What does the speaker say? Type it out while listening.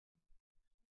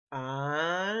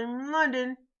I'm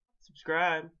London.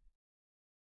 Subscribe.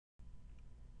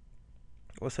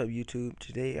 What's up YouTube?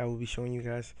 Today I will be showing you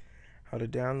guys how to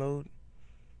download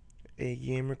a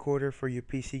game recorder for your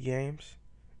PC games.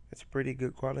 It's pretty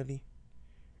good quality,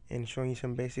 and showing you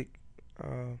some basic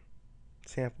uh,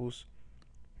 samples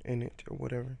in it or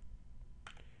whatever.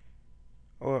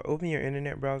 Or open your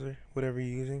internet browser, whatever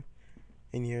you're using.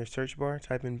 In your search bar,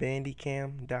 type in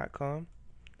bandicam.com.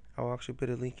 I'll actually put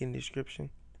a link in the description.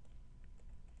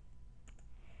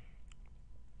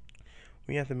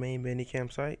 When you have the main Bandicam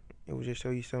site, it will just show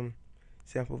you some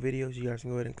sample videos. You guys can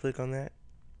go ahead and click on that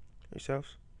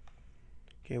yourselves.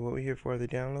 Okay, what we're here for are the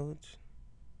downloads.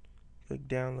 Click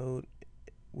download,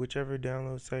 whichever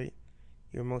download site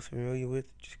you're most familiar with,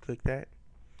 just click that.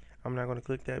 I'm not going to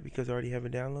click that because I already have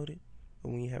it downloaded.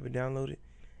 But when you have it downloaded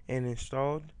and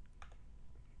installed,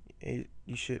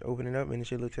 you should open it up and it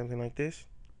should look something like this.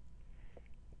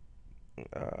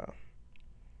 Uh,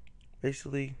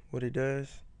 Basically, what it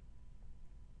does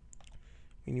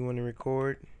when you want to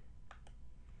record,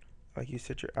 like you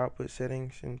set your output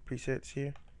settings and presets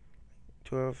here,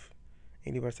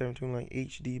 1280 by 720, like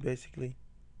HD basically.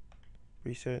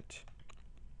 Presets.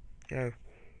 Yeah,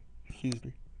 excuse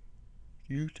me.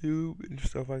 YouTube and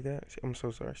stuff like that. I'm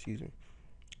so sorry, excuse me.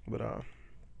 But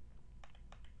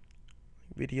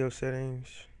video settings,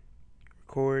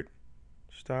 record,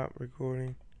 stop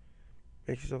recording,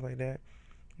 basic stuff like that.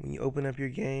 When you open up your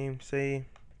game, say,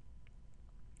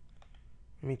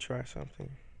 let me try something.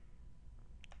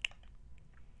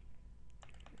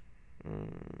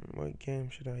 What game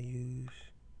should I use?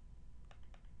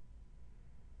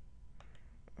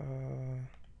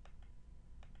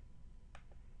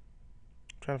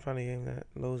 Trying to find a game that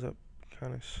loads up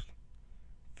kind of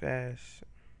fast.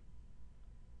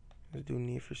 Let's do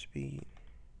Need for Speed.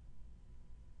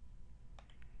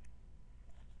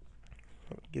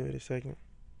 Give it a second.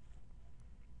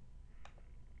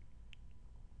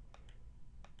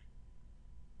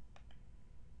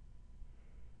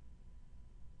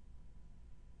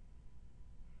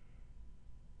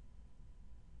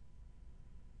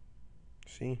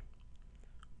 See,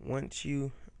 once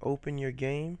you open your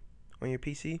game on your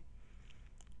PC,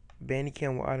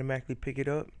 Bandicam will automatically pick it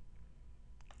up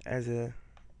as a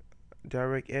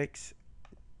DirectX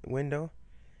window,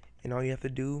 and all you have to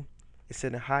do is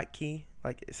set a hotkey,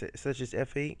 like such as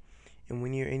F8, and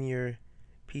when you're in your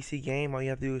PC game, all you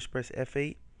have to do is press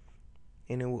F8,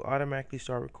 and it will automatically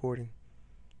start recording.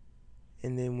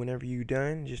 And then whenever you're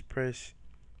done, just press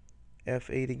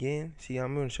F8 again. See,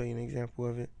 I'm going to show you an example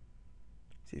of it.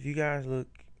 See, if you guys look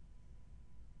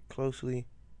closely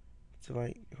to,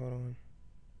 like, hold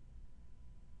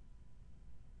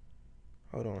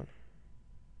on.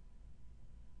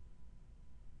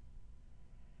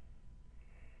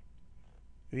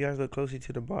 If you guys look closely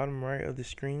to the bottom right of the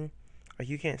screen, like,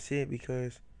 you can't see it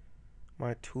because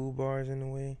my toolbar is in the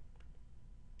way.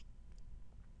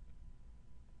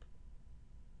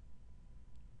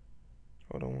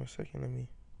 Hold on one second, let me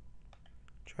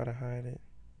try to hide it.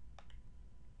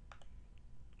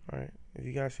 Alright, if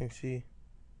you guys can see,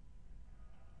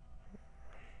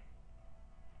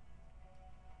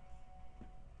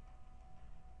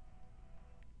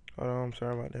 hold on, I'm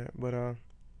sorry about that, but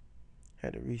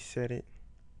had to reset it.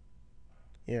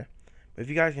 Yeah, but if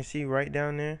you guys can see right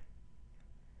down there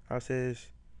how it says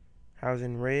how's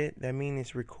in red, that means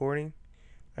it's recording.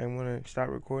 I'm gonna stop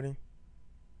recording.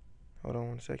 Hold on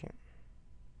one second.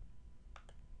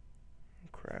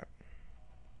 Crap.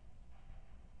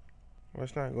 Well,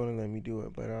 it's not gonna let me do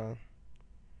it, but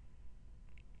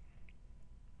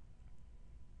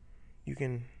you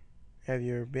can have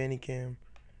your Bandicam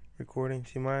recording.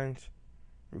 See, mine's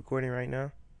recording right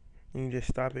now. You can just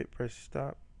stop it, press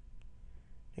stop,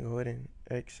 and go ahead and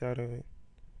X out of it.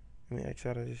 Let me X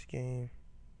out of this game.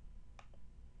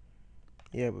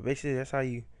 Yeah, but basically that's how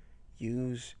you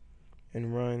use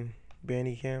and run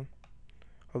Bandicam.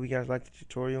 Hope you guys liked the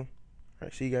tutorial.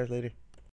 Alright, see you guys later.